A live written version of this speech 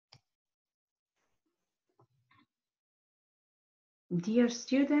Dear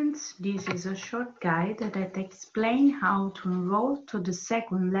students, this is a short guide that explains how to enroll to the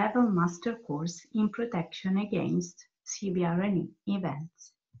second level master course in protection against CBRNe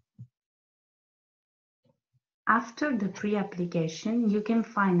events. After the pre-application, you can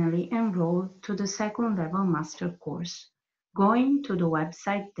finally enroll to the second level master course, going to the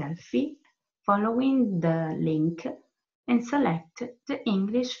website Delphi, following the link, and select the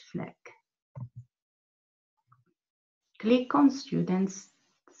English flag. Click on Students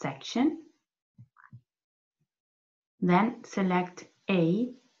section, then select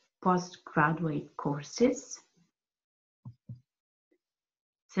A, Postgraduate Courses.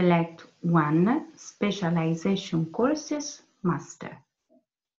 Select 1, Specialization Courses, Master.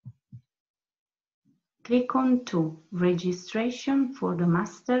 Click on 2, Registration for the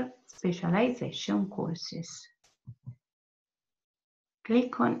Master Specialization Courses.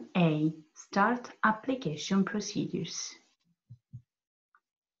 Click on A, Start Application Procedures.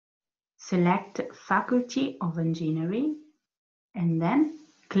 Select Faculty of Engineering and then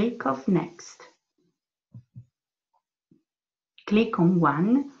click on Next. Click on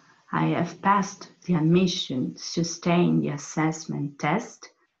 1, I have passed the admission, sustained the assessment test,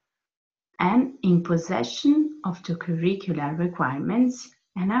 and in possession of the curricular requirements,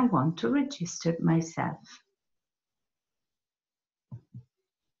 and I want to register myself.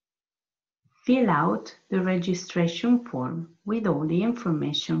 Fill out the registration form with all the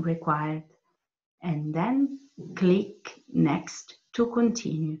information required, and then click Next to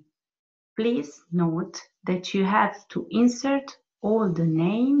continue. Please note that you have to insert all the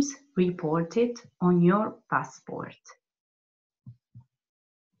names reported on your passport.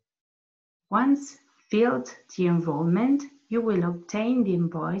 Once filled the enrollment, you will obtain the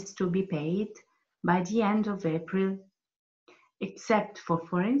invoice to be paid by the end of April, except for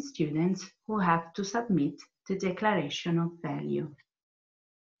foreign students who have to submit the declaration of value.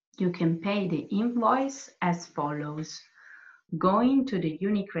 You can pay the invoice as follows: going to the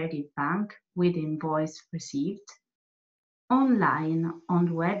UniCredit Bank with invoice received, online on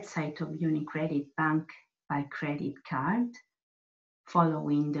the website of UniCredit Bank by credit card,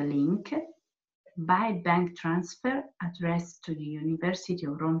 following the link, by bank transfer addressed to the University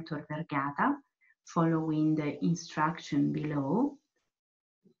of Rome Tor Vergata, following the instruction below.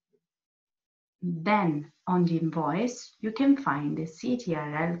 Then on the invoice you can find the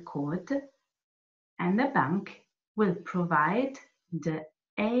CTRL code, and the bank will provide the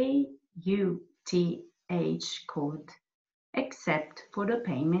AUTH code, except for the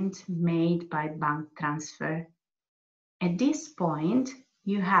payment made by bank transfer. At this point,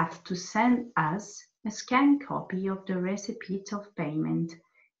 you have to send us a scanned copy of the receipt of payment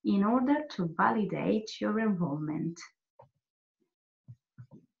in order to validate your enrollment.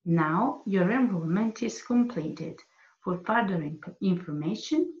 Now your enrollment is completed. For further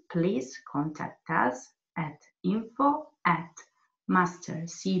information, please contact us at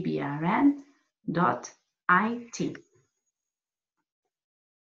info@mastercbrn.it.